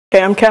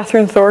Okay, I'm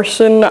Katherine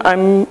Thoreson.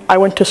 I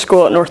went to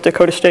school at North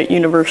Dakota State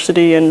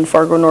University in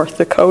Fargo, North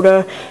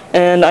Dakota,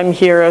 and I'm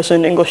here as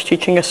an English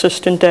teaching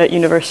assistant at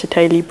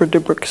Université Libre de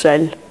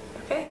Bruxelles.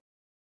 Okay.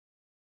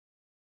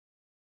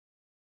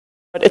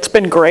 It's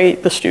been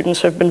great. The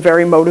students have been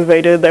very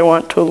motivated. They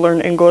want to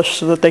learn English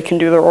so that they can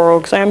do their oral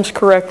exams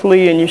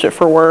correctly and use it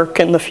for work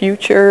in the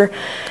future.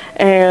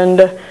 And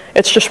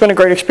it's just been a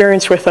great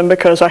experience with them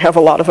because I have a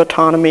lot of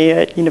autonomy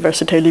at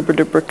Université Libre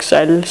de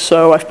Bruxelles.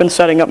 So I've been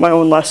setting up my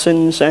own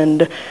lessons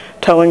and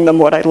telling them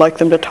what I'd like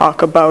them to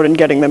talk about and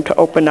getting them to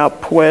open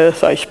up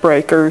with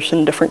icebreakers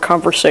and different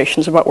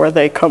conversations about where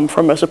they come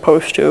from as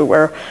opposed to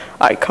where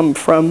I come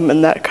from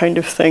and that kind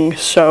of thing.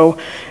 So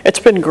it's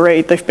been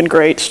great. They've been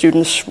great.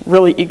 Students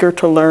really eager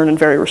to learn and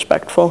very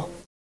respectful.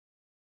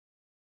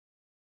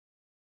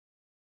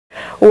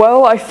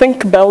 Well, I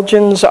think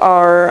Belgians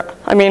are,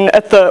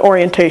 at the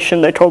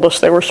orientation they told us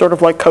they were sort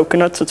of like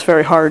coconuts. It's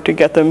very hard to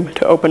get them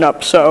to open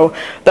up. So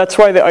that's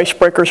why the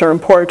icebreakers are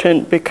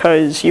important,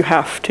 because you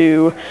have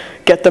to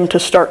get them to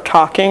start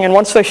talking. And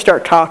once they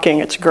start talking,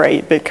 it's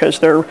great because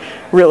they're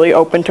really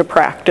open to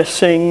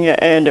practicing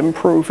and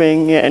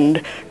improving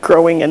and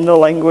growing in the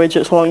language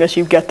as long as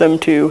you get them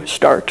to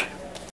start.